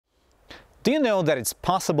Do you know that it's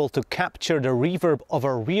possible to capture the reverb of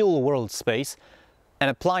a real-world space and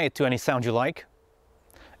apply it to any sound you like?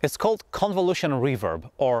 It's called Convolution Reverb,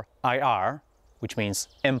 or IR, which means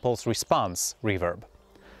Impulse Response Reverb.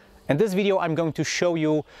 In this video I'm going to show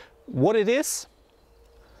you what it is,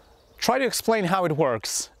 try to explain how it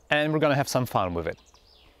works, and we're gonna have some fun with it.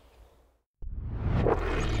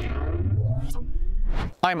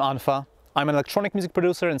 I'm Anfa. I'm an electronic music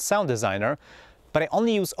producer and sound designer, but I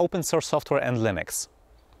only use open source software and Linux.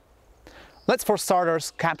 Let's, for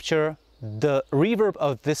starters, capture the reverb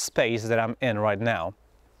of this space that I'm in right now,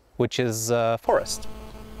 which is forest.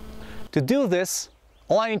 To do this,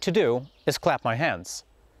 all I need to do is clap my hands.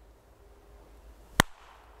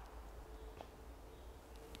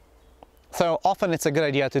 So often it's a good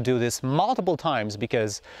idea to do this multiple times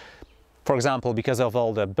because, for example, because of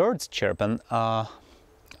all the birds chirping,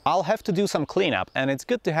 I'll have to do some cleanup, and it's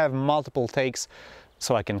good to have multiple takes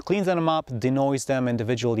so I can clean them up, denoise them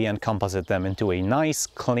individually, and composite them into a nice,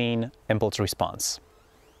 clean impulse response.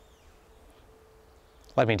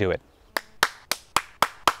 Let me do it.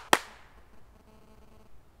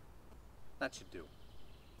 That should do.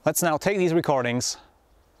 Let's now take these recordings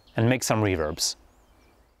and make some reverbs.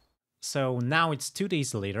 So now it's 2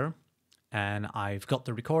 days later, and I've got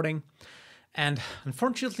the recording. And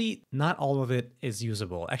unfortunately, not all of it is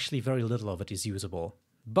usable. Actually, very little of it is usable.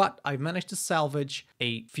 But I've managed to salvage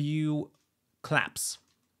a few claps,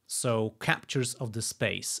 so captures of the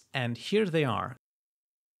space. And here they are.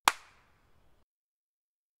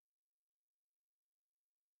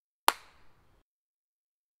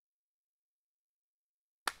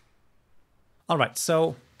 All right,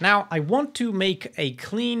 so now I want to make a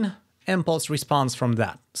clean impulse response from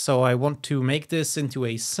that. So I want to make this into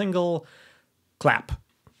a single clap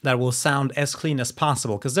that will sound as clean as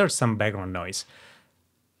possible, because there's some background noise.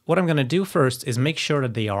 What I'm going to do first is make sure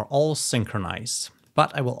that they are all synchronized.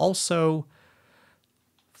 But I will also,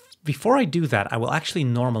 before I do that, I will actually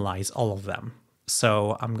normalize all of them.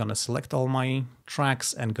 So I'm going to select all my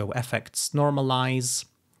tracks and go Effects, Normalize.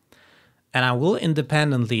 And I will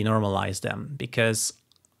independently normalize them because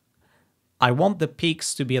I want the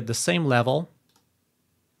peaks to be at the same level.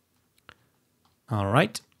 All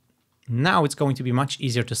right. Now it's going to be much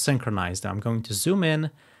easier to synchronize them. I'm going to zoom in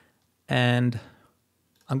and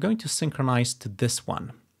I'm going to synchronize to this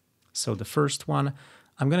one. So the first one,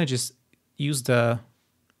 I'm going to just use the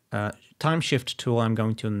time shift tool. I'm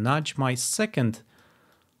going to nudge my second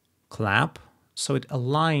clap so it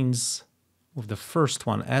aligns with the first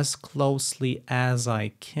one as closely as I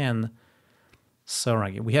can. So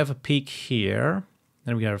right, we have a peak here,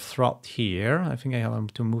 then we have a throb here. I think I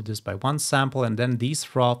have to move this by one sample, and then these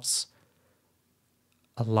throbs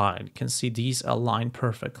align. You can see these align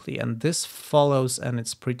perfectly, and this follows, and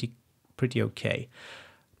it's pretty okay.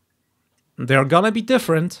 They're gonna be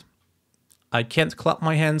different. I can't clap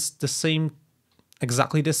my hands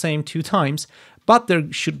exactly the same 2 times, but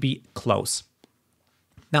they should be close.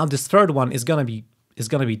 Now this third one is gonna be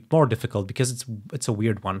more difficult because it's a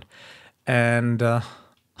weird one, and I'm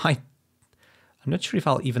not sure if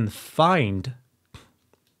I'll even find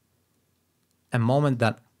a moment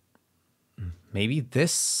that maybe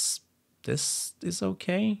this is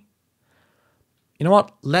okay. You know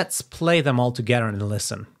what? Let's play them all together and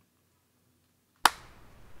listen.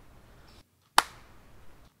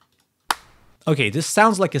 Okay, this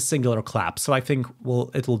sounds like a singular clap, so I think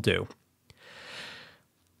it will do.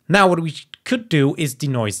 Now what we could do is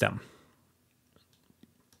denoise them.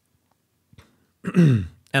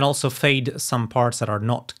 And also fade some parts that are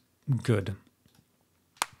not good.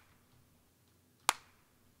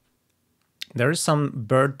 There is some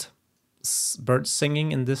bird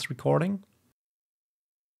singing in this recording.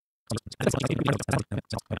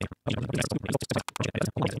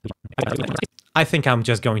 I think I'm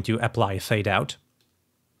just going to apply fade out.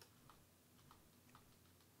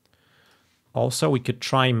 Also, we could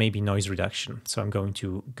try maybe noise reduction. So I'm going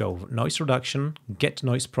to go noise reduction, get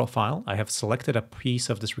noise profile. I have selected a piece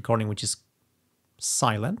of this recording which is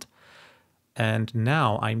silent. And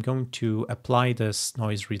now I'm going to apply this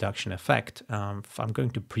noise reduction effect. I'm going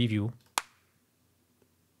to preview.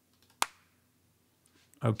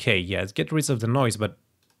 Okay, yeah, it gets rid of the noise, but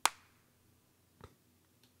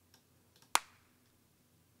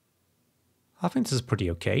I think this is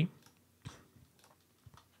pretty okay.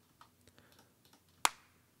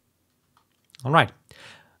 All right.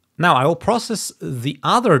 Now I will process the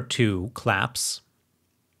other 2 claps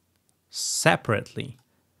separately.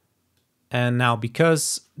 And now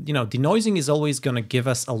because, denoising is always going to give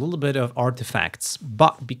us a little bit of artifacts,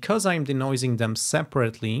 but because I'm denoising them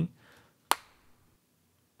separately,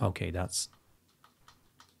 okay, that's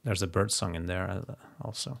There's a bird song in there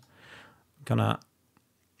also. I'm gonna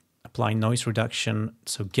apply noise reduction.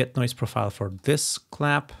 So get noise profile for this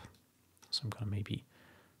clap. So I'm gonna maybe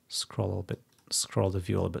scroll a little bit, scroll the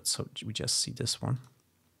view a little bit so we just see this one.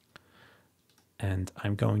 And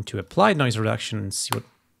I'm going to apply noise reduction and see what...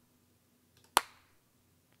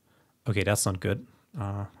 Okay, that's not good.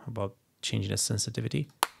 How about changing the sensitivity?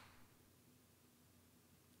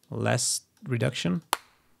 Less reduction.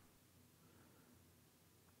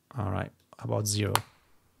 All right, how about 0?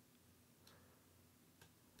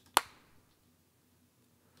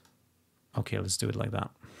 Okay, let's do it like that.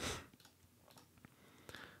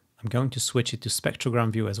 I'm going to switch it to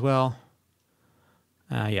spectrogram view as well.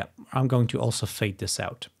 Yeah, I'm going to also fade this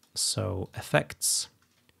out. So effects,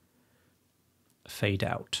 fade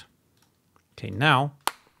out. Okay, now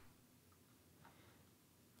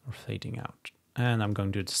we're fading out. And I'm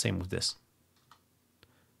going to do the same with this.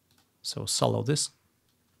 So solo this.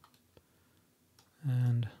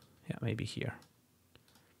 And yeah, maybe here.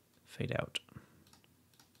 Fade out.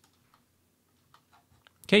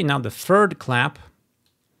 Okay, now the third clap.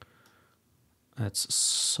 Let's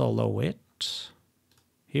solo it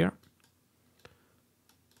here.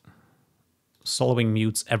 Soloing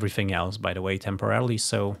mutes everything else, by the way, temporarily,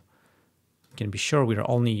 so you can be sure we're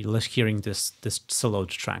only hearing this soloed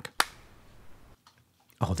track.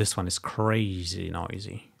 Oh, this one is crazy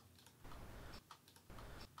noisy.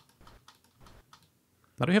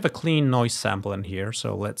 But we have a clean noise sample in here,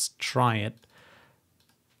 so let's try it.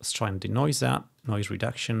 Let's try and denoise that. Noise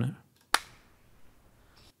reduction.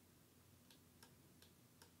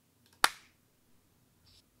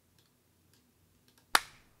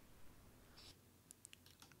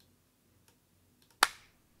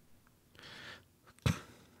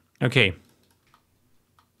 Okay.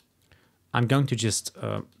 I'm going to just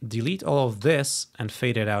delete all of this and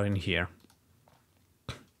fade it out in here.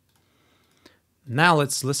 Now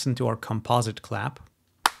let's listen to our composite clap.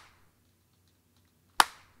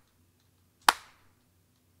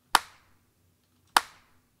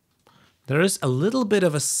 There is a little bit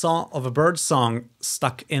of a bird song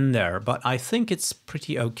stuck in there, but I think it's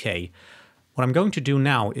pretty okay. What I'm going to do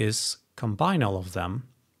now is combine all of them.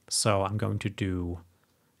 So I'm going to do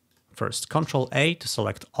first Control A to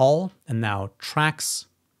select all, and now tracks,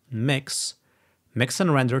 mix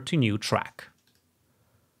and render to new track.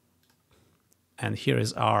 And here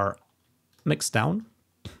is our mix down.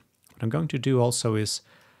 What I'm going to do also is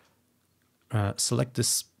select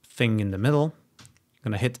this thing in the middle.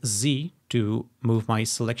 I'm going to hit Z to move my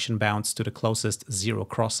selection bounds to the closest zero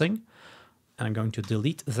crossing. And I'm going to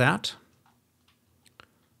delete that.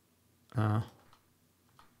 Now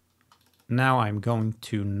I'm going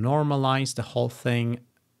to normalize the whole thing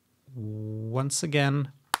once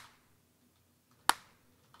again.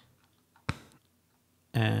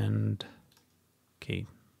 And, okay,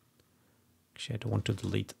 actually I don't want to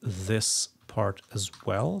delete this part as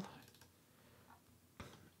well.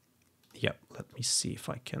 Yep, let me see if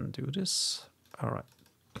I can do this. All right.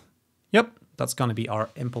 Yep, that's going to be our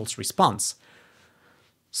impulse response.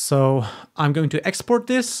 So I'm going to export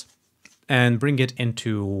this and bring it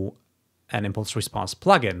into an impulse response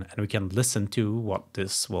plugin, and we can listen to what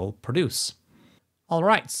this will produce. All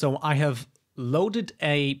right, so I have loaded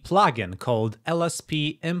a plugin called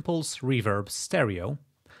LSP Impulse Reverb Stereo,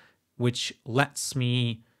 which lets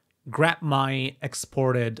me grab my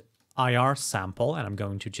exported IR sample, and I'm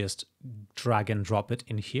going to just drag and drop it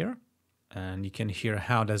in here. And you can hear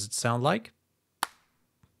how does it sound like.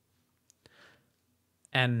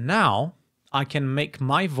 And now I can make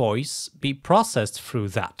my voice be processed through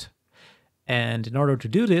that. And in order to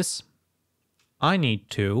do this, I need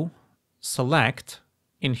to select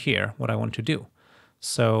in here what I want to do.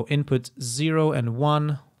 So input 0 and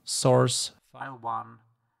 1, source, file 1,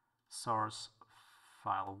 source,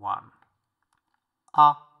 file 1.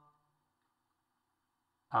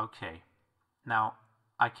 Okay. Now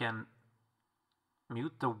I can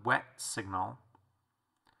mute the wet signal.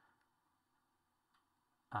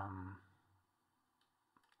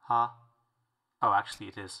 Oh, actually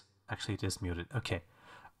it is. Actually it is muted. Okay.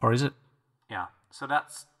 Or is it? Yeah. So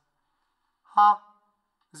that's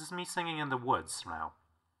This is me singing in the woods now.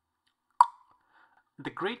 The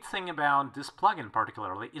great thing about this plugin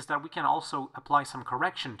particularly is that we can also apply some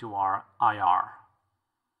correction to our IR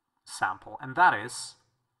sample, and that is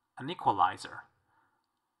an equalizer.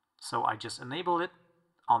 So I just enable it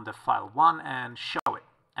on the file 1 and show it,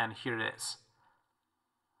 and here it is.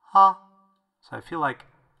 So I feel like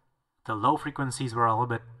the low frequencies were a little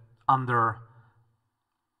bit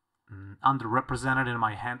underrepresented in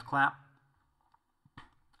my hand clap.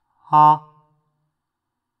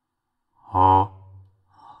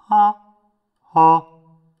 ha, ha,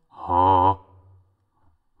 ha,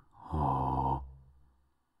 ha.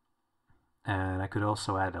 And I could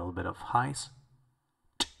also add a little bit of highs.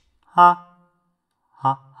 Ha,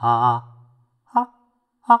 ha, ha, ha,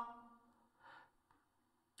 ha.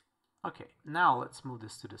 Okay, now let's move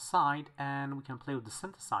this to the side and we can play with the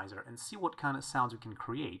synthesizer and see what kind of sounds we can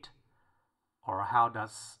create, or how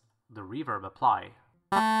does the reverb apply.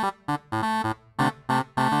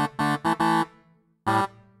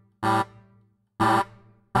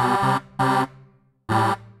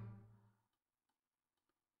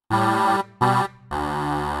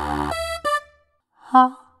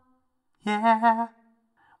 Huh? Yeah.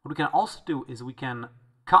 What we can also do is we can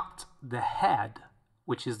cut the head,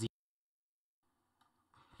 which is the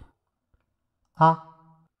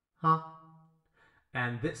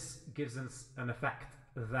and this gives us an effect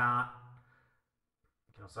that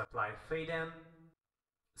we can also apply a fade in.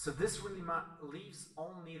 So this really leaves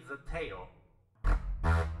only the tail.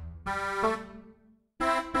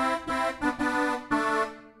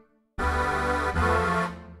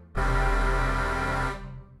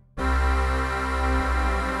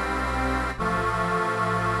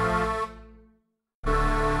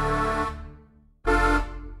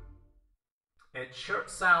 It sure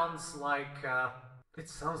sounds like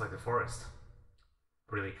the forest,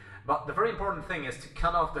 really. But the very important thing is to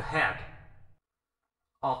cut off the head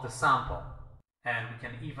of the sample, and we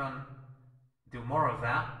can even do more of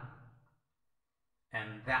that,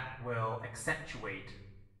 and that will accentuate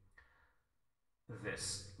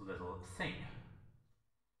this little thing.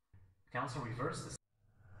 We can also reverse this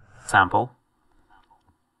sample,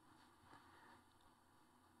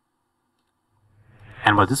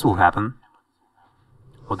 and what this will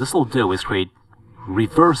do is create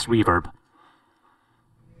reverse reverb.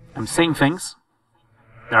 I'm saying things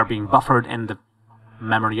that are being buffered in the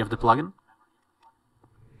memory of the plugin,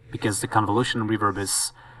 because the convolution reverb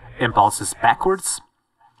impulse is backwards.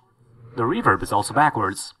 The reverb is also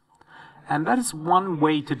backwards, and that is one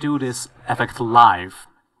way to do this effect live,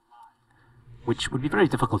 which would be very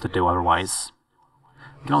difficult to do otherwise.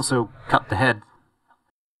 You can also cut the head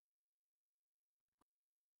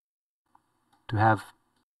to have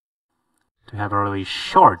a really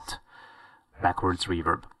short backwards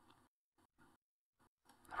reverb.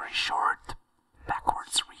 A very short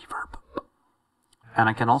backwards reverb. And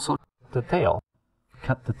I can also cut the tail.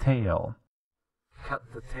 Cut the tail.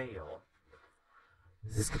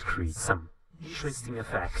 This could create some interesting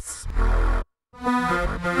effects.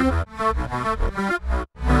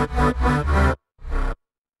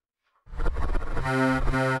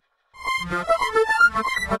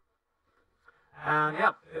 And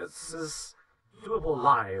yeah, this is doable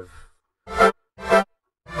live. Of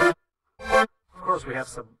course, we have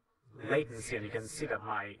some latency, and you can see that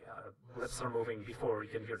my lips are moving before you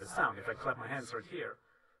can hear the sound. If I clap my hands right here,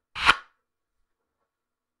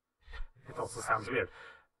 it also sounds weird,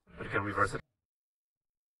 but you can reverse it.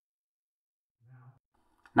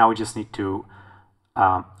 Now we just need to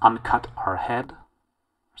uncut our head,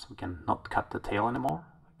 so we can not cut the tail anymore.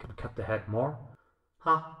 We can cut the head more.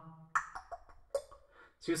 Huh?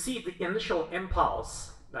 So you see the initial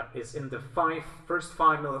impulse that is in the first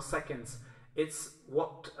 5 milliseconds, it's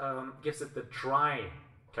what gives it the dry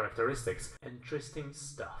characteristics. Interesting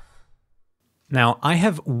stuff. Now I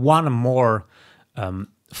have one more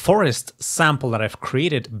forest sample that I've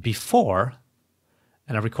created before,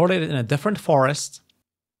 and I recorded it in a different forest.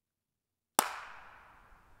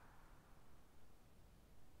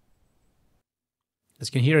 As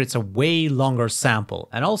you can hear, it's a way longer sample.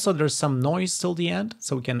 And also there's some noise till the end,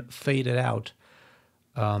 so we can fade it out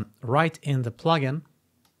right in the plugin.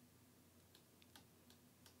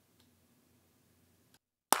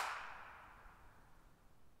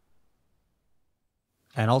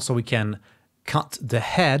 And also we can cut the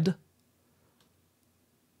head.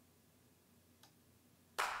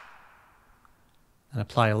 And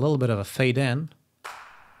apply a little bit of a fade in.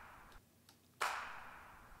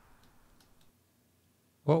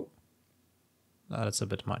 Whoa, that's a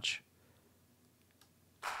bit much.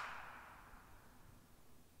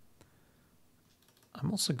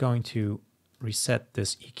 I'm also going to reset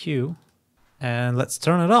this EQ, and let's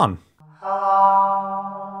turn it on.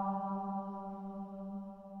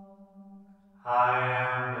 I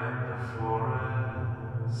am in the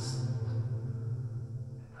forest.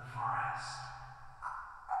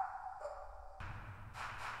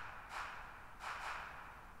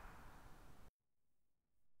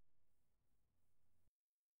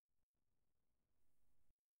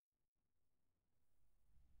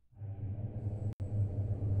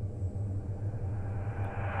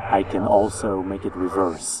 I can also make it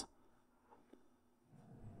reverse.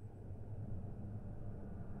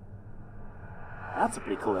 That's a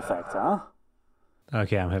pretty cool effect, huh?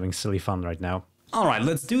 Okay, I'm having silly fun right now. All right,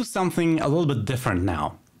 let's do something a little bit different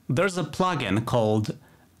now. There's a plugin called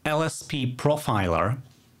LSP Profiler.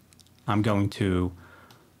 I'm going to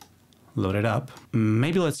load it up.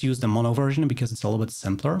 Maybe let's use the mono version because it's a little bit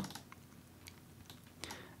simpler.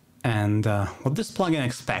 And what this plugin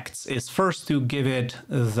expects is first to give it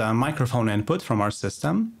the microphone input from our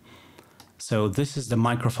system. So this is the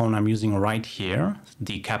microphone I'm using right here,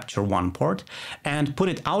 the Capture 1 port, and put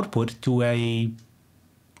it output to a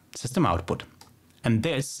system output. And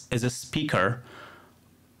this is a speaker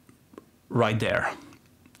right there.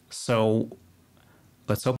 So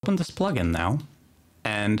let's open this plugin now.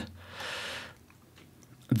 And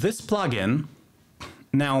this plugin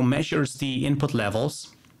now measures the input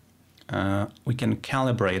levels. We can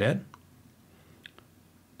calibrate it.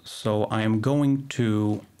 So I am going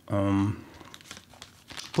to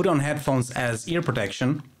put on headphones as ear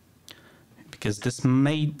protection because this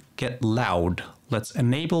may get loud. Let's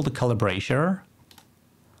enable the calibration.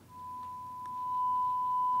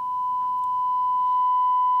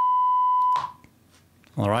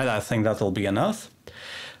 All right, I think that'll be enough.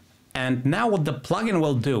 And now what the plugin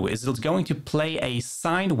will do is it's going to play a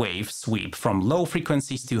sine wave sweep from low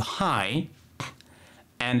frequencies to high,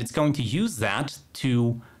 and it's going to use that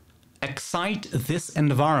to excite this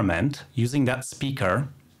environment using that speaker,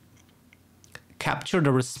 capture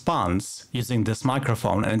the response using this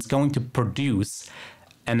microphone, and it's going to produce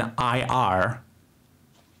an IR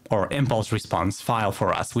or impulse response file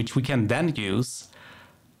for us, which we can then use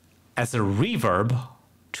as a reverb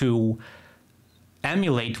to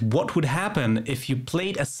emulate what would happen if you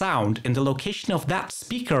played a sound in the location of that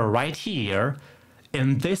speaker right here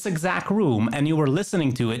in this exact room and you were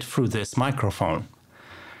listening to it through this microphone.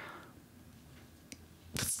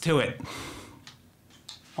 Let's do it.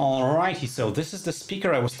 Alrighty, so this is the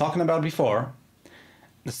speaker I was talking about before.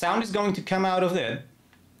 The sound is going to come out of it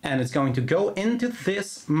and it's going to go into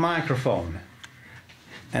this microphone.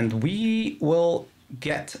 And we will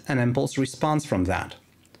get an impulse response from that.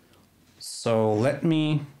 So let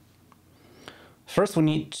me... First we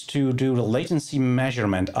need to do the latency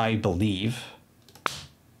measurement, I believe.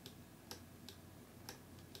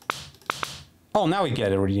 Oh, now we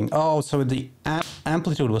get a reading. Oh, so the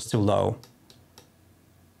amplitude was too low.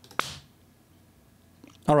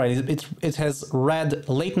 All right, it has read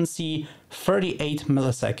latency 38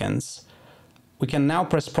 milliseconds. We can now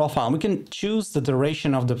press profile. We can choose the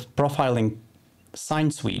duration of the profiling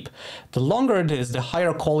sine sweep. The longer it is, the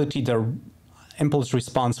higher quality the impulse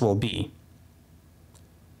response will be.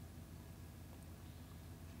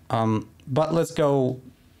 But let's go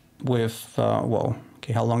with, whoa,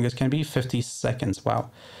 okay, how long this can be? 50 seconds,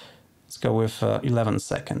 wow. Let's go with 11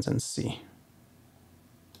 seconds and see.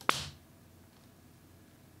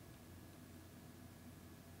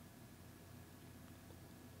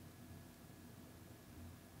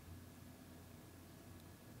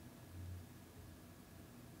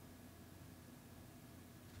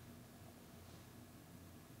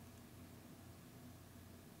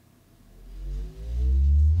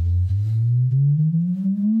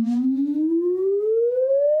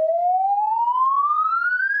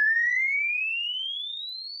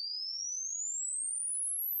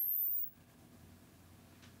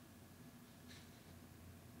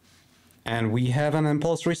 And we have an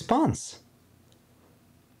impulse response.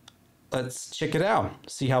 Let's check it out,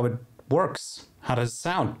 see how it works. How does it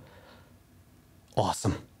sound?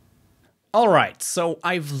 Awesome. All right, so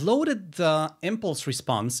I've loaded the impulse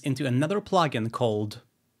response into another plugin called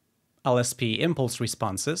LSP Impulse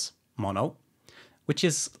Responses, Mono, which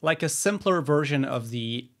is like a simpler version of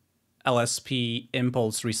the LSP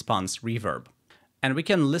Impulse Response Reverb. And we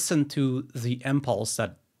can listen to the impulse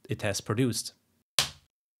that it has produced.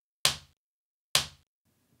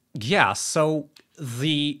 Yeah, so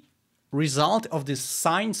the result of this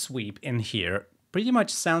sine sweep in here pretty much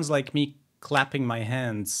sounds like me clapping my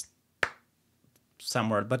hands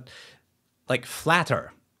somewhere, but like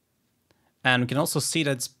flatter. And we can also see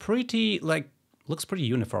that it's pretty, like, looks pretty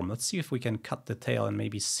uniform. Let's see if we can cut the tail and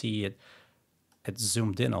maybe see it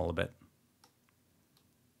zoomed in a little bit.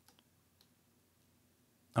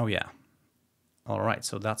 Oh yeah. All right,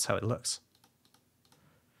 so that's how it looks.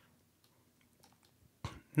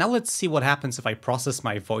 Now let's see what happens if I process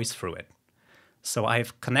my voice through it. So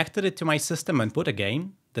I've connected it to my system and put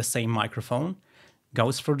again the same microphone,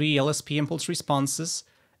 goes through the LSP impulse responses,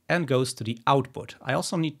 and goes to the output. I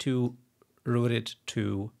also need to route it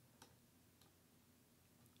to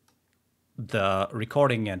the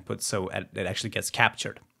recording input so it actually gets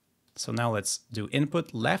captured. So now let's do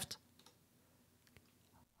input left.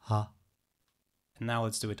 And now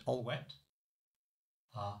let's do it all wet.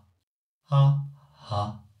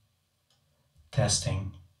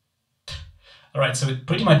 Testing. All right, so it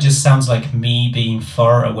pretty much just sounds like me being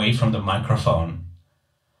far away from the microphone.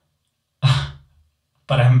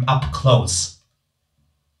 But I'm up close.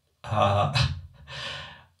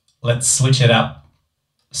 Let's switch it up.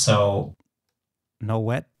 So no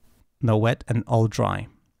wet, and all dry.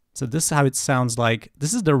 So this is how it sounds like.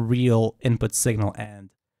 This is the real input signal, and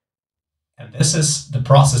this is the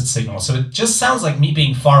processed signal. So it just sounds like me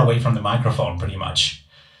being far away from the microphone pretty much,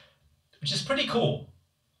 which is pretty cool,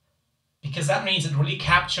 because that means it really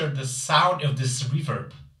captured the sound of this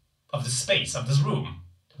reverb, of the space, of this room,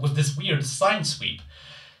 with this weird sine sweep.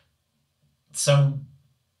 So,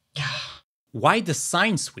 why the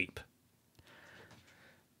sine sweep?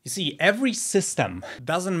 You see, every system,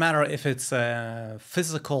 doesn't matter if it's a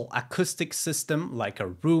physical acoustic system, like a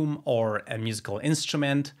room or a musical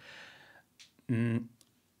instrument,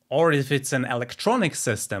 or if it's an electronic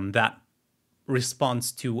system that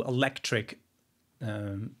responds to electric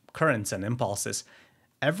currents and impulses,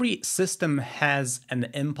 every system has an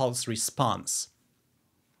impulse response.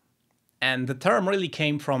 And the term really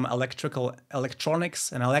came from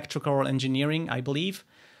electronics and electrical engineering, I believe,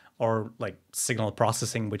 or like signal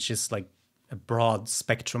processing, which is like a broad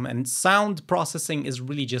spectrum. And sound processing is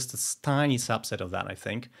really just a tiny subset of that, I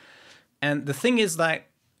think. And the thing is that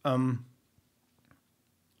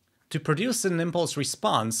to produce an impulse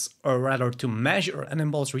response, or rather to measure an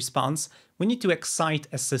impulse response, we need to excite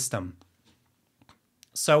a system.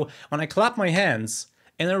 So when I clap my hands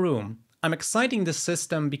in a room, I'm exciting the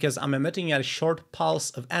system because I'm emitting a short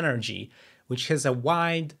pulse of energy, which has a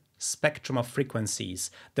wide spectrum of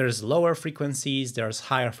frequencies. There's lower frequencies, there's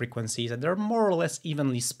higher frequencies, and they're more or less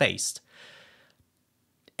evenly spaced.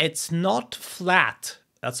 It's not flat.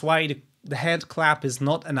 That's why the hand clap is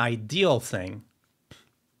not an ideal thing.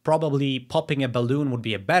 Probably popping a balloon would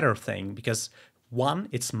be a better thing because 1,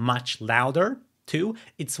 it's much louder. 2,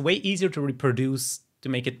 it's way easier to reproduce, to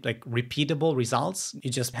make it like repeatable results. You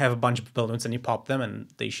just have a bunch of balloons and you pop them and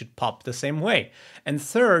they should pop the same way. And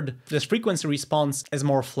 3rd, this frequency response is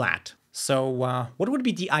more flat. So what would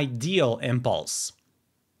be the ideal impulse?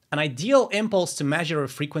 An ideal impulse to measure a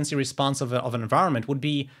frequency response of an environment would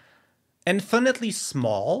be infinitely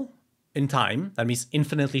small in time. That means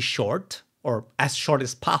infinitely short, or as short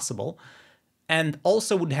as possible, and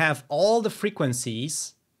also would have all the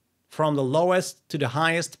frequencies from the lowest to the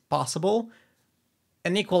highest possible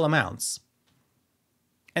in equal amounts.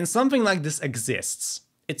 And something like this exists.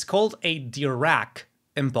 It's called a Dirac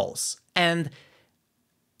impulse, and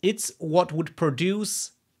it's what would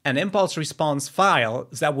produce an impulse response file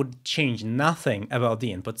that would change nothing about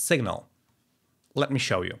the input signal. Let me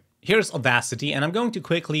show you. Here's Audacity, and I'm going to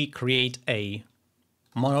quickly create a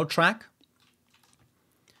mono track.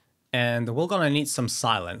 And we're gonna need some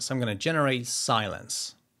silence. I'm gonna generate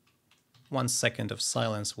silence. 1 second of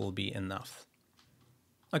silence will be enough.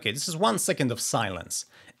 Okay, this is 1 second of silence.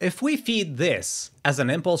 If we feed this as an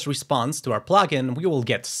impulse response to our plugin, we will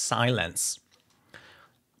get silence.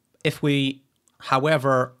 If we,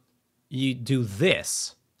 however, you do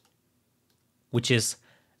this, which is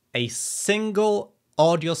a single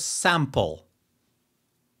audio sample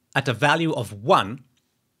at a value of 1,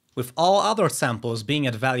 with all other samples being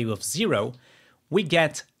at value of 0, we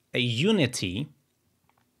get a unity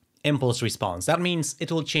impulse response. That means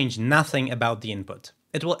it will change nothing about the input.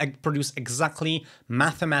 It will produce exactly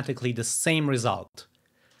mathematically the same result.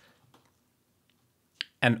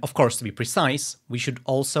 And of course, to be precise, we should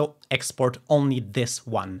also export only this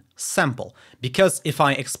one sample. Because if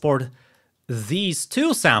I export these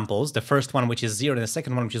 2 samples, the first one which is 0 and the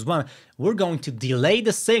second one which is 1, we're going to delay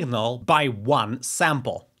the signal by 1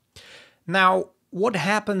 sample. Now, what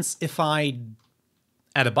happens if I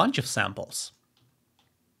add a bunch of samples?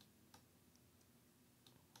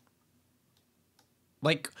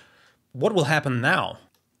 Like, what will happen now?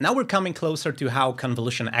 Now we're coming closer to how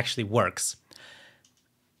convolution actually works.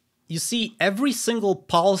 You see, every single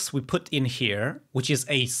pulse we put in here, which is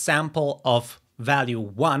a sample of value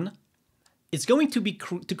 1, is going to be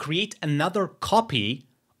to create another copy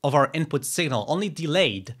of our input signal, only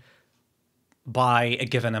delayed by a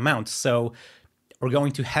given amount. So we're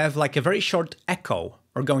going to have like a very short echo.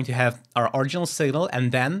 We're going to have our original signal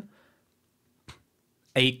and then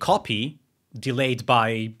a copy delayed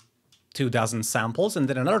by 24 samples, and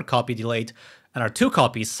then another copy delayed, and our 2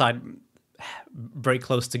 copies side very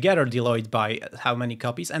close together delayed by how many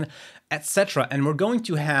copies, and etc. And we're going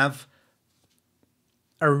to have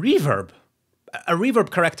a reverb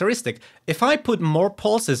characteristic. If I put more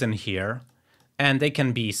pulses in here, and they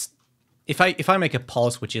can be, if I make a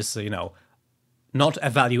pulse which is, you know, not a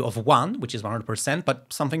value of 1, which is 100%,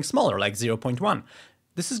 but something smaller, like 0.1.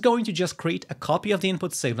 This is going to just create a copy of the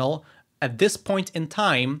input signal at this point in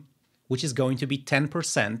time, which is going to be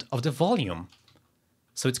 10% of the volume.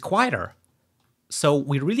 So it's quieter. So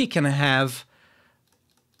we really can have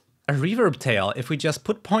a reverb tail if we just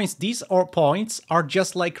put points. These points are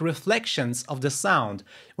just like reflections of the sound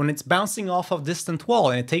when it's bouncing off of distant wall,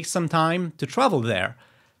 and it takes some time to travel there.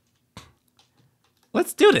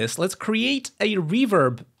 Let's do this. Let's create a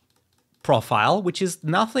reverb profile, which is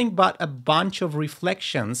nothing but a bunch of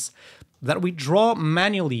reflections that we draw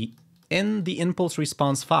manually in the impulse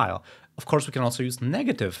response file. Of course, we can also use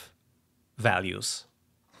negative values.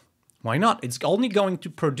 Why not? It's only going to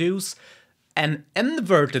produce an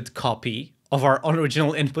inverted copy of our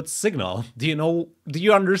original input signal. Do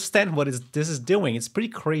you understand what this is doing? It's pretty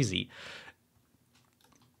crazy.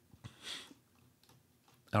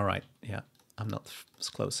 All right, yeah, I'm not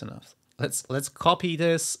close enough. Let's copy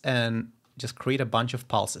this and just create a bunch of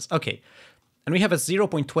pulses. Okay, and we have a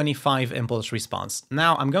 0.25 impulse response.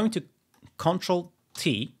 Now I'm going to Control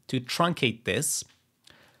T to truncate this.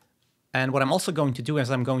 And what I'm also going to do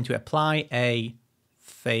is I'm going to apply a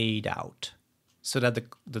fade out so that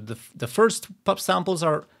the first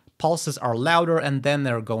pulses are louder, and then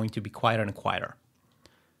they're going to be quieter and quieter.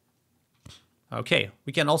 Okay,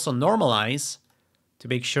 we can also normalize to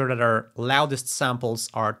make sure that our loudest samples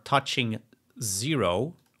are touching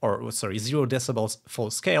 0 decibels full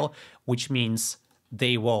scale, which means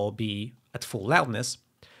they will be at full loudness.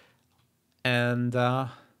 And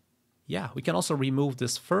yeah, we can also remove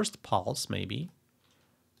this first pulse, maybe.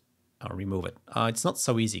 I'll remove it. It's not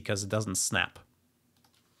so easy because it doesn't snap.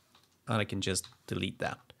 And I can just delete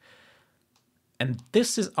that. And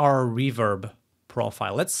this is our reverb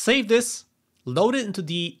profile. Let's save this, load it into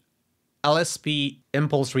the LSP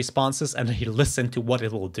Impulse Responses, and listen to what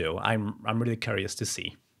it will do. I'm really curious to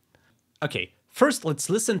see. Okay, first let's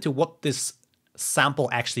listen to what this sample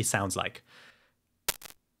actually sounds like.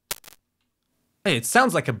 Hey, it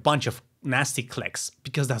sounds like a bunch of nasty clicks,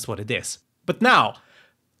 because that's what it is. But now,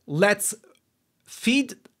 let's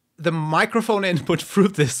feed the microphone input through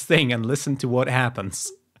this thing and listen to what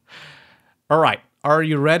happens. All right, are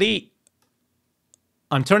you ready?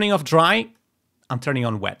 I'm turning off dry. I'm turning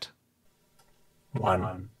on wet.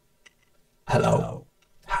 1. Hello.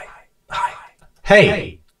 Hi. Hi.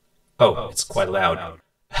 Hey. Oh, it's quite loud.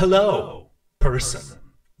 Hello, person.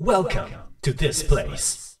 Welcome to this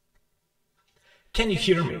place. Can you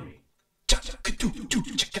hear me?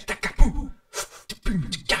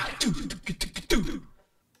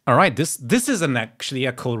 All right, this is actually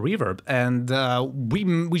a cool reverb, and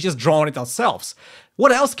we just drawn it ourselves.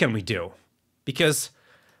 What else can we do? Because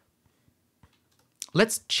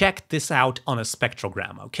let's check this out on a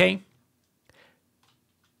spectrogram, okay?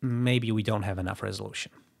 Maybe we don't have enough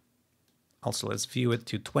resolution. Also, let's view it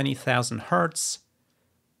to 20,000 hertz.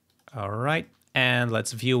 All right, and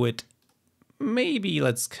let's view it. Maybe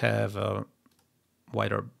let's have a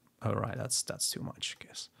wider. All right, that's too much, I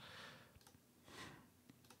guess.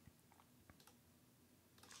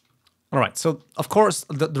 All right, so of course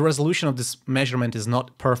the resolution of this measurement is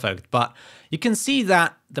not perfect, but you can see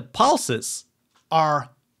that the pulses are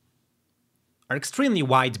extremely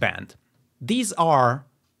wideband. These are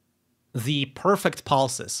the perfect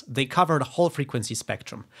pulses. They cover the whole frequency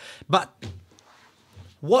spectrum. But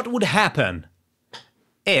what would happen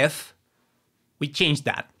if we changed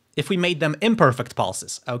that? If we made them imperfect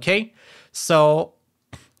pulses, okay? So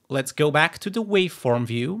let's go back to the waveform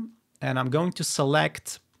view, and I'm going to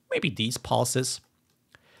select maybe these pulses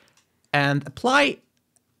and apply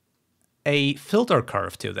a filter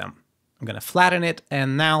curve to them. I'm going to flatten it,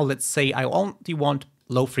 and now let's say I only want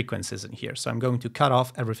low frequencies in here, so I'm going to cut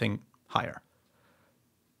off everything higher.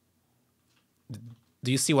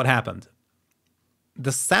 Do you see what happened?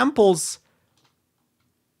 The samples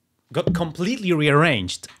got completely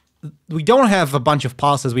rearranged. We don't have a bunch of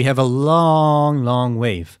pulses, we have a long, long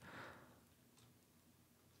wave.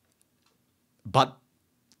 But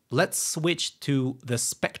let's switch to the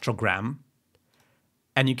spectrogram,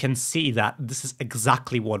 and you can see that this is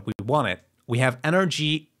exactly what we wanted. We have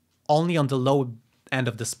energy only on the low end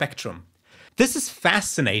of the spectrum. This is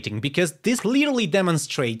fascinating because this clearly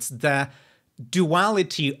demonstrates the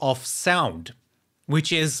duality of sound,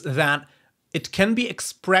 which is that it can be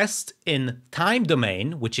expressed in time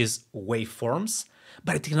domain, which is waveforms,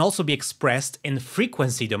 but it can also be expressed in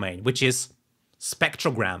frequency domain, which is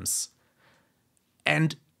spectrograms.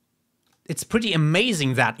 And it's pretty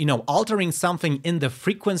amazing that, you know, altering something in the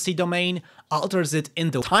frequency domain alters it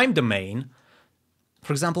in the time domain.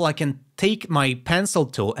 For example, I can take my pencil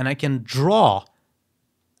tool and I can draw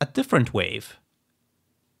a different wave.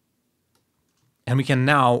 And we can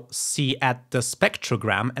now see at the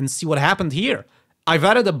spectrogram and see what happened here. I've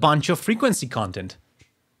added a bunch of frequency content.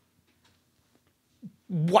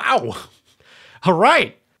 Wow. All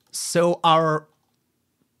right. So our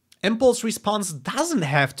impulse response doesn't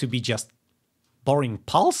have to be just boring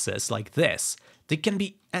pulses like this. They can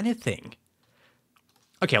be anything.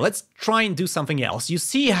 Okay, let's try and do something else. You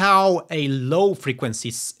see how a low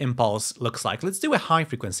frequency impulse looks like. Let's do a high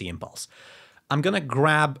frequency impulse. I'm gonna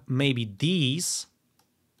grab maybe these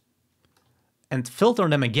and filter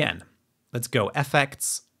them again. Let's go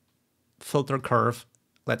effects, filter curve.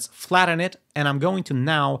 Let's flatten it. And I'm going to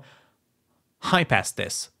now high pass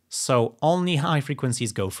this. So only high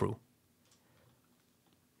frequencies go through.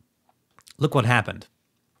 Look what happened.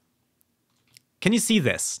 Can you see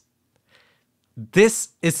this?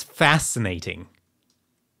 This is fascinating.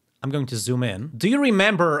 I'm going to zoom in. Do you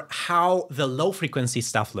remember how the low frequency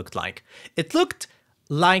stuff looked like? It looked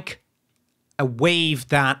like a wave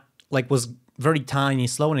that was very tiny,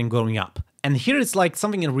 slow and going up. And here it's like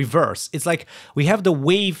something in reverse. It's like we have the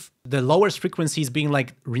wave, the lowest frequencies being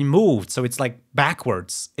removed. So it's like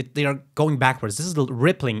backwards. They are going backwards. This is the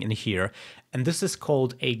rippling in here. And this is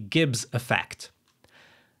called a Gibbs effect.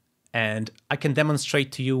 And I can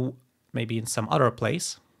demonstrate to you maybe in some other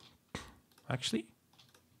place. Actually,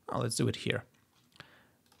 let's do it here.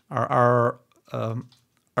 Our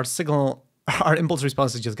signal, our impulse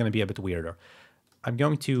response is just going to be a bit weirder. I'm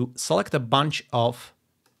going to select a bunch of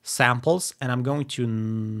samples and I'm going to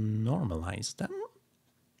normalize them,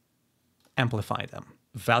 amplify them.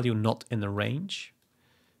 Value not in the range.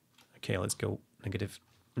 Okay, let's go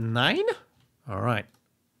 -9. All right.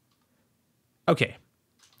 Okay.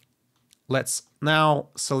 Let's now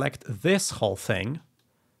select this whole thing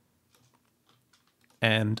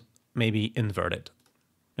and maybe invert it.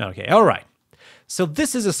 Okay, all right. So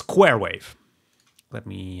this is a square wave. Let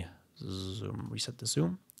me zoom, reset the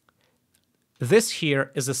zoom. This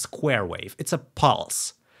here is a square wave. It's a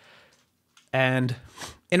pulse. And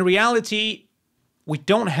in reality, we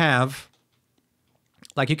don't have,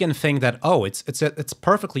 you can think that, oh, it's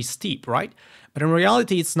perfectly steep, right? But in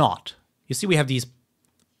reality, it's not. You see, we have these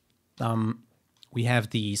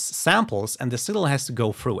samples and the signal has to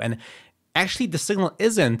go through. And actually, the signal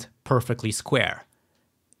isn't perfectly square.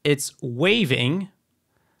 It's waving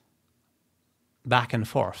back and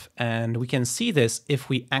forth. And we can see this if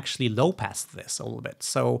we actually low pass this a little bit.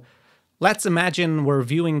 So let's imagine we're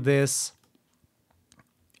viewing this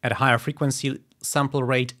at a higher frequency sample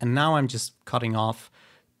rate. And now I'm just cutting off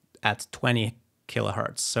at 20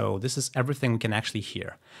 kilohertz. So this is everything we can actually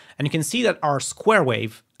hear. And you can see that our square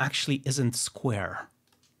wave actually isn't square.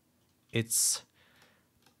 It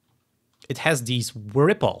has these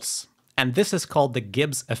ripples. And this is called the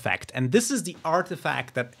Gibbs effect. And this is the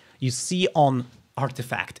artifact that you see on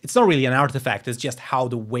Artifact. It's not really an artifact, it's just how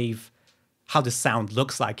the wave, how the sound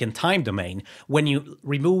looks like in time domain when you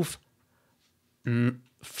remove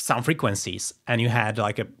some frequencies and you had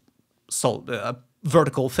a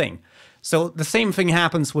vertical thing. So the same thing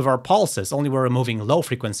happens with our pulses, only we're removing low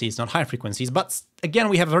frequencies, not high frequencies. But again,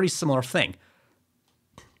 we have a very similar thing.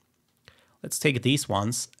 Let's take these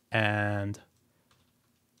ones and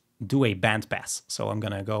do a band pass. So I'm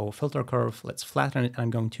going to go filter curve. Let's flatten it.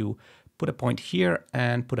 I'm going to put a point here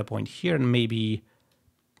and put a point here. And maybe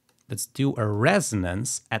let's do a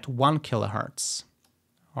resonance at 1 kilohertz.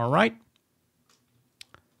 All right.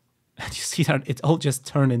 And you see that it all just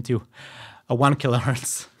turned into a 1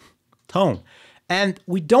 kilohertz tone. And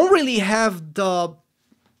we don't really have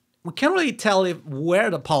we can't really tell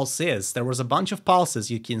where the pulse is. There was a bunch of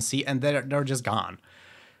pulses you can see and they're just gone.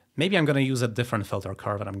 Maybe I'm going to use a different filter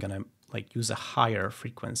curve and I'm going to use a higher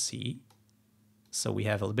frequency. So we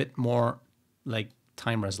have a little bit more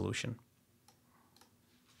time resolution.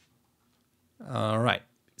 All right.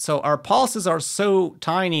 So our pulses are so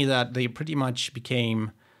tiny that they pretty much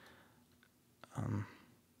became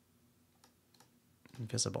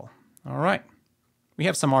invisible. All right. We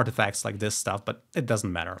have some artifacts like this stuff, but it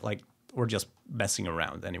doesn't matter. We're just messing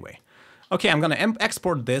around anyway. Okay, I'm going to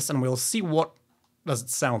export this and we'll see what does it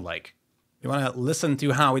sound like. You want to listen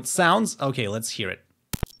to how it sounds? Okay, let's hear it.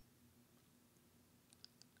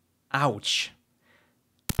 Ouch.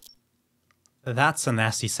 That's a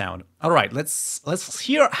nasty sound. All right, let's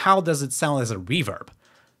hear how does it sound as a reverb.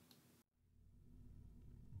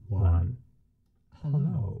 1.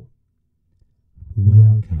 Hello.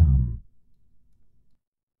 Welcome.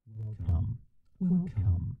 Welcome.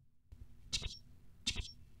 Welcome.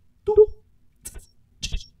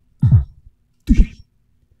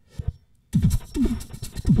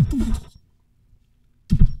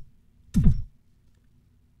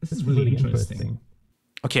 This is really interesting.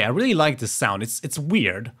 Okay, I really like this sound. It's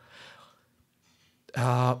weird.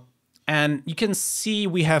 And you can see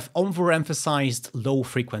we have overemphasized low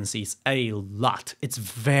frequencies a lot. It's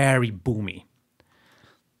very boomy.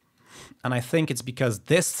 And I think it's because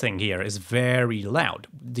this thing here is very loud.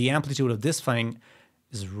 The amplitude of this thing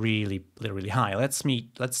is really high. Let's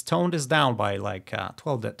tone this down by like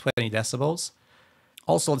 20 decibels.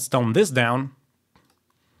 Also, let's tone this down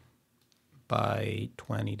by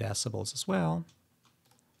 20 decibels as well.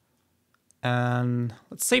 And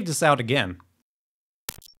let's save this out again.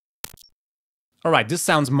 All right, this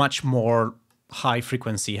sounds much more high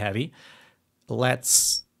frequency heavy.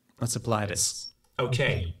 Let's apply this.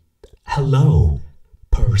 Okay. Hello,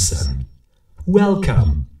 person.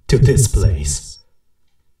 Welcome to this place.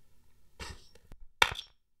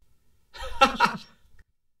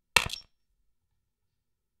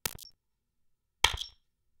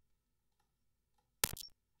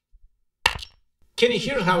 Can you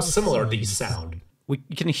hear how similar these sound? We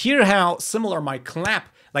can hear how similar my clap,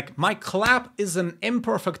 like my clap is an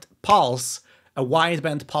imperfect pulse, a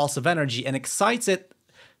wideband pulse of energy, and excites it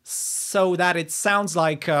so that it sounds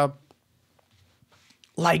like the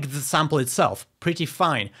sample itself, pretty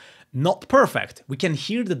fine. Not perfect. We can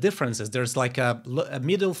hear the differences. There's like a lower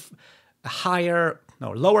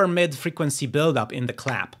mid frequency buildup in the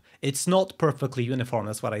clap. It's not perfectly uniform,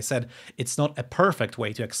 that's what I said. It's not a perfect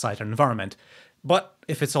way to excite an environment. But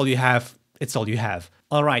if it's all you have, it's all you have.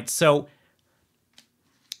 All right, so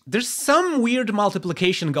there's some weird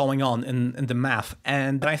multiplication going on in the math,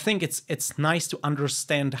 and I think it's nice to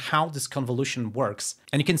understand how this convolution works.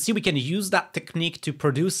 And you can see we can use that technique to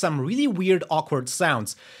produce some really weird, awkward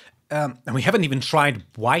sounds. And we haven't even tried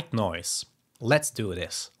white noise. Let's do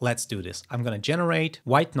this. Let's do this. I'm gonna generate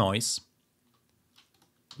white noise.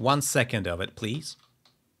 1 second of it, please.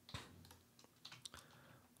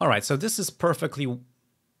 All right, so this is perfectly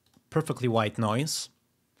white noise.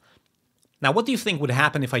 Now, what do you think would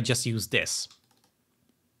happen if I just use this?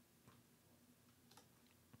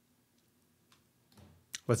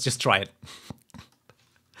 Let's just try it.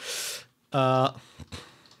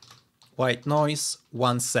 White noise,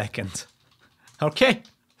 1 second. Okay.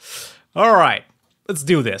 All right, let's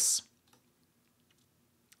do this.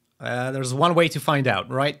 There's one way to find out,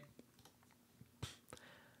 right?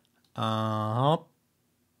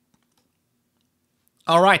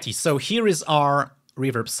 Alrighty, so here is our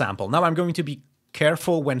reverb sample. Now I'm going to be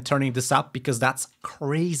careful when turning this up because that's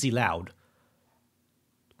crazy loud.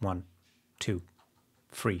 1, 2,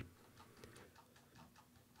 3.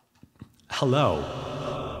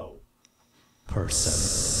 Hello,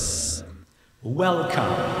 person.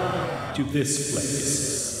 Welcome to this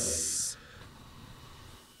place.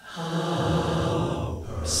 Hello,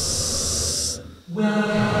 person.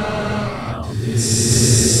 Welcome to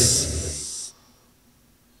this.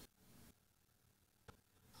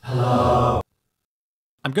 Hello.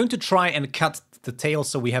 I'm going to try and cut the tail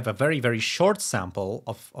so we have a very short sample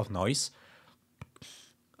of noise.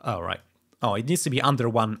 All right. Oh, it needs to be under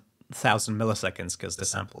 1000 milliseconds because the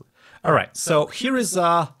sample. All right. So here is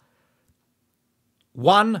 1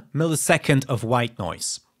 millisecond of white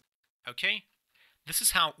noise. Okay. This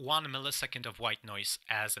is how 1 millisecond of white noise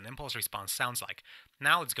as an impulse response sounds like.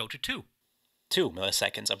 Now let's go to 2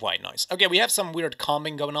 milliseconds of white noise. Okay, we have some weird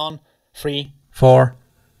combing going on. 3, 4,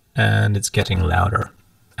 and it's getting louder,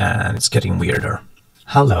 and it's getting weirder.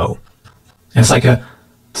 Hello. And it's like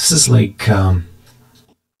this is like, let me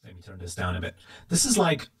turn this down a bit. This is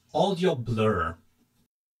like audio blur.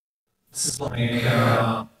 This is like,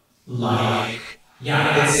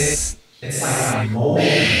 yeah, it's like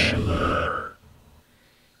motion blur.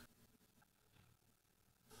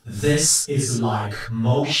 This is like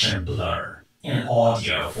motion blur in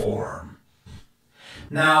audio form.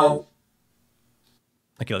 Now,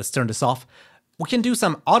 okay, let's turn this off. We can do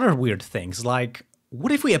some other weird things, like,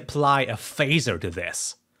 what if we apply a phaser to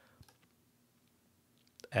this?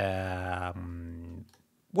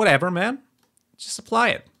 Whatever, man. Just apply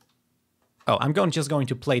it. Oh, I'm just going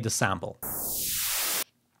to play the sample.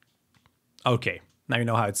 Okay, now you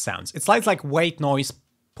know how it sounds. It's like white noise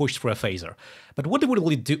pushed through a phaser. But what it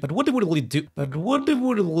will do? What it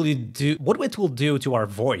will do to our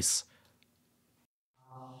voice?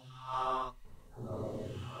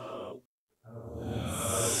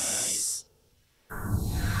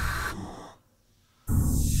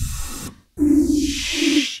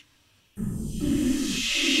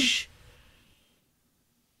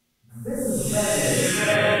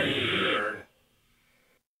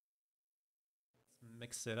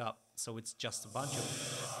 Mix it up so it's just a bunch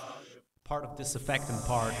of part of this effect and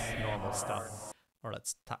part normal stuff. Or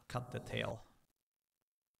let's cut the tail.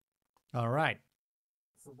 All right.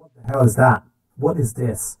 So what the hell is that? What is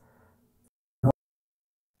this?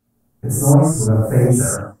 It's noise with a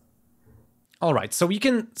phaser. All right, so you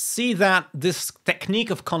can see that this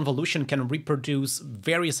technique of convolution can reproduce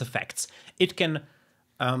various effects. It can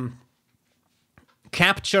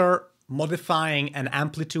capture modifying an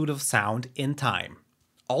amplitude of sound in time.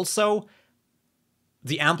 Also,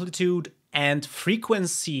 the amplitude and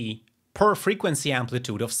frequency per frequency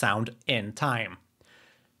amplitude of sound in time.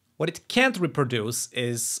 What it can't reproduce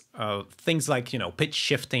is things like, pitch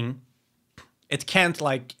shifting. It can't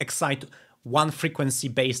excite one frequency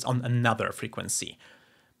based on another frequency.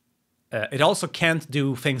 It also can't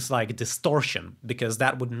do things like distortion, because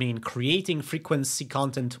that would mean creating frequency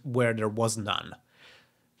content where there was none.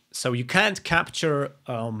 So you can't capture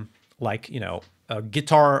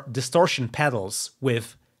guitar distortion pedals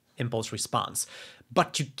with impulse response,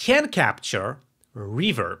 but you can capture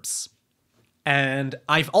reverbs. And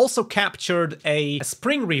I've also captured a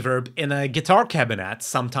spring reverb in a guitar cabinet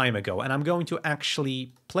some time ago, and I'm going to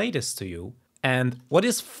actually play this to you. And what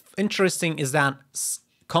is interesting is that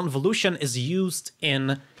convolution is used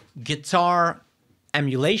in guitar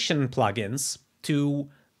emulation plugins to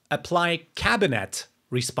apply cabinet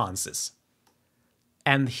responses.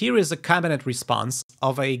 And here is a cabinet response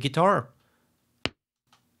of a guitar.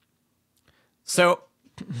 So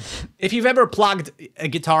if you've ever plugged a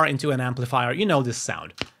guitar into an amplifier, you know this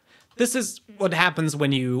sound. This is what happens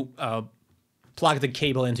when you plug the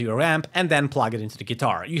cable into your amp and then plug it into the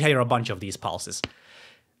guitar. You hear a bunch of these pulses.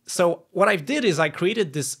 So what I did is I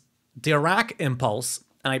created this Dirac impulse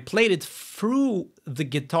and I played it through the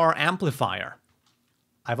guitar amplifier.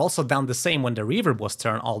 I've also done the same when the reverb was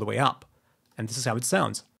turned all the way up. And this is how it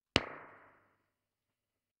sounds.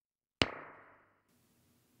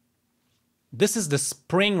 This is the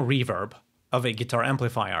spring reverb of a guitar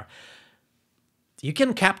amplifier. You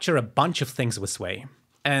can capture a bunch of things this way,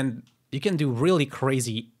 and you can do really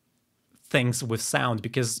crazy things with sound,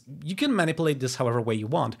 because you can manipulate this however way you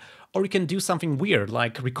want, or you can do something weird,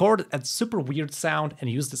 like record a super weird sound and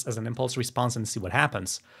use this as an impulse response and see what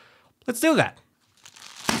happens. Let's do that.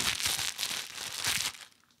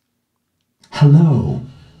 Hello,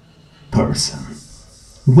 person.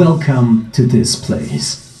 Welcome to this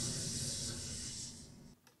place.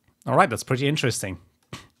 All right, that's pretty interesting.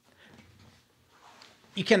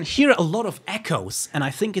 You can hear a lot of echoes, and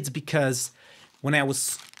I think it's because when I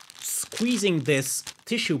was squeezing this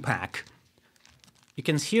tissue pack, you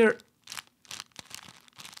can hear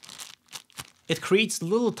it creates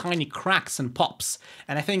little tiny cracks and pops.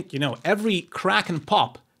 And I think, every crack and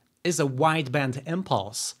pop is a wideband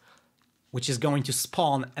impulse, which is going to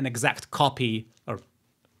spawn an exact copy, or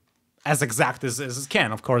as exact as it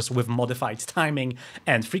can, of course, with modified timing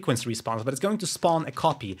and frequency response, but it's going to spawn a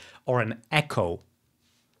copy or an echo.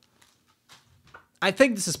 I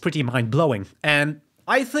think this is pretty mind-blowing, and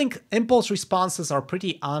I think impulse responses are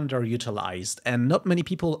pretty underutilized, and not many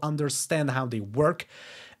people understand how they work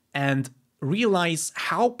and realize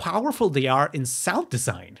how powerful they are in sound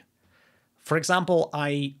design. For example,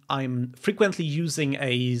 I'm frequently using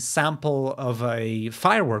a sample of a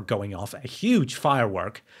firework going off, a huge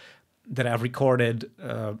firework that I've recorded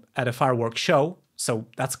at a firework show. So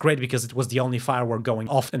that's great because it was the only firework going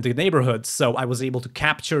off in the neighborhood. So I was able to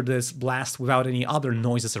capture this blast without any other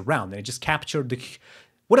noises around. And it just captured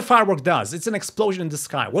what a firework does. It's an explosion in the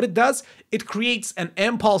sky. What it does, it creates an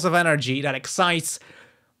impulse of energy that excites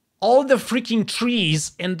all the freaking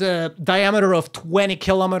trees in the diameter of 20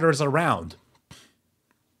 kilometers around.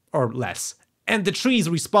 Or less. And the trees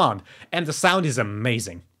respond. And the sound is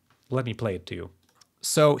amazing. Let me play it to you.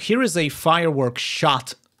 So here is a firework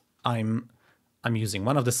shot I'm using,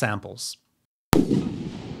 one of the samples.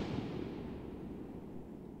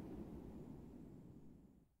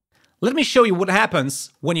 Let me show you what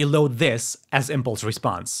happens when you load this as impulse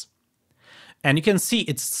response. And you can see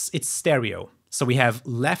it's stereo. So we have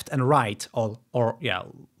left and right,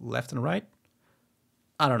 left and right?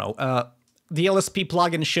 I don't know. The LSP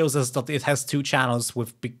plugin shows us that it has two channels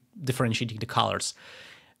with differentiating the colors.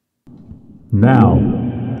 Now,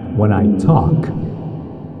 when I talk,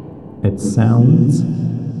 it sounds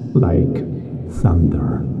like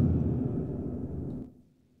thunder.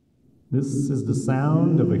 This is the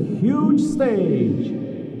sound of a huge stage.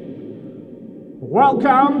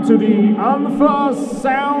 Welcome to the Unfa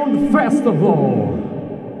Sound Festival.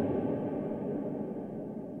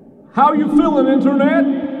 How you feeling, Internet?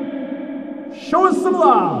 Show us some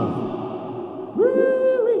love. Woo-wee.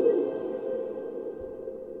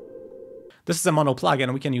 This is a mono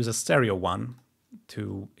plugin. We can use a stereo one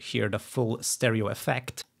to hear the full stereo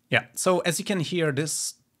effect. Yeah, so as you can hear,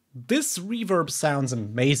 this reverb sounds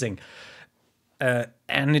amazing.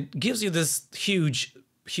 and it gives you this huge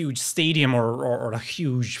stadium or a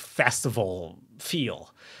huge festival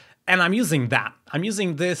feel. And I'm using that. I'm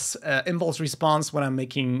using this impulse response when I'm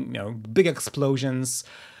making big explosions.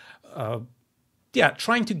 Yeah,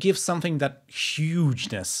 trying to give something that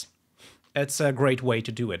hugeness. It's a great way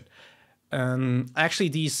to do it.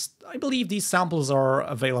 Actually, I believe these samples are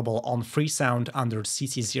available on Freesound under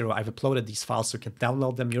CC0. I've uploaded these files so you can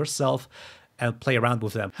download them yourself and play around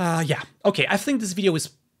with them. Yeah, okay, I think this video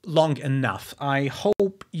is long enough. I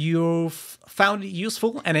hope you've found it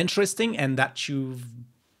useful and interesting and that you've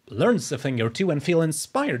learned a thing or two and feel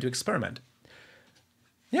inspired to experiment.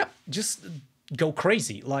 Yeah, just go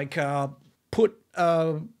crazy. Like, put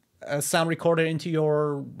a sound recorder into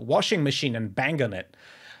your washing machine and bang on it.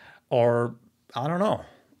 Or, I don't know,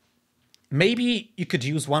 maybe you could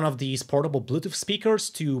use one of these portable Bluetooth speakers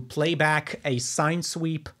to play back a sine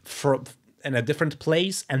sweep in a different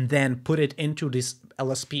place and then put it into this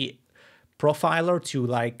LSP Profiler to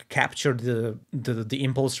like capture the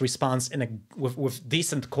impulse response with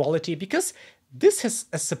decent quality, because this has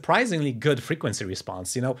a surprisingly good frequency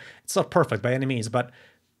response. It's not perfect by any means,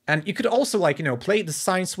 and you could also play the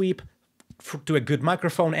sine sweep to a good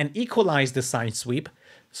microphone and equalize the sine sweep,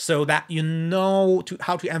 so that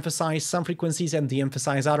how to emphasize some frequencies and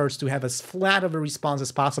de-emphasize others to have as flat of a response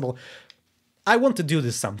as possible. I want to do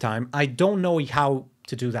this sometime. I don't know how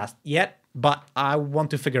to do that yet, but I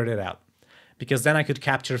want to figure it out. Because then I could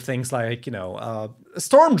capture things like, a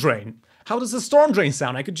storm drain. How does a storm drain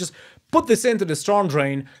sound? I could just put this into the storm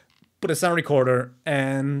drain, put a sound recorder,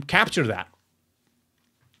 and capture that.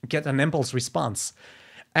 Get an impulse response.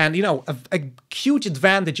 And, a huge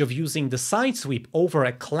advantage of using the sine sweep over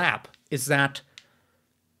a clap is that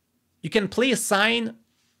you can play a sine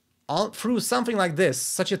through something like this,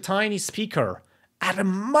 such a tiny speaker, at a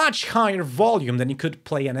much higher volume than you could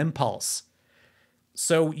play an impulse.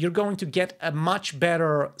 So you're going to get a much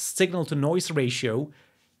better signal-to-noise ratio,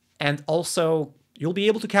 and also you'll be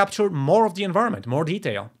able to capture more of the environment, more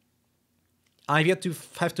detail. I've yet to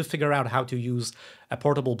have to figure out how to use a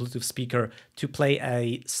portable Bluetooth speaker to play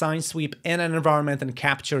a sine sweep in an environment and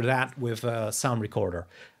capture that with a sound recorder.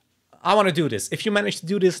 I want to do this. If you manage to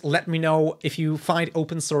do this, let me know. If you find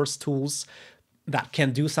open source tools that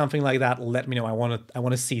can do something like that, let me know. I want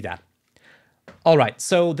to see that. All right,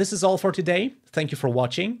 so this is all for today. Thank you for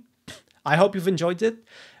watching. I hope you've enjoyed it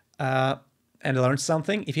and learned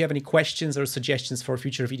something. If you have any questions or suggestions for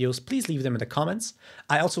future videos, please leave them in the comments.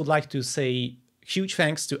 I also would like to say huge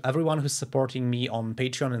thanks to everyone who's supporting me on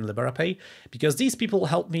Patreon and LiberaPay, because these people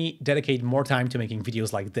help me dedicate more time to making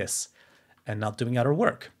videos like this and not doing other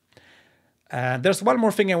work. There's one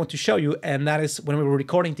more thing I want to show you, and that is when we were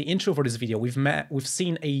recording the intro for this video, we've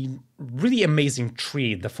seen a really amazing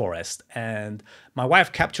tree in the forest, and my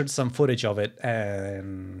wife captured some footage of it,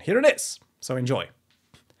 and here it is. So enjoy.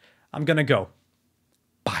 I'm gonna go.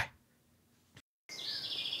 Bye.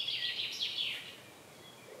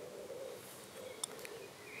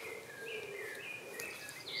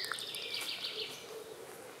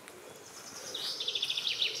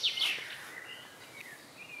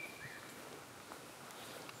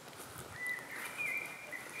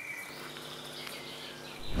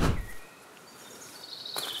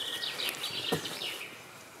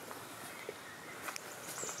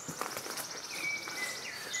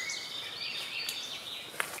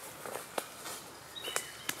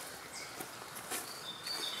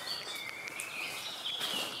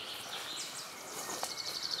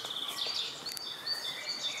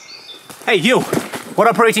 Hey, you! What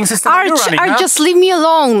operating system are you running, huh? Just leave me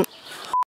alone.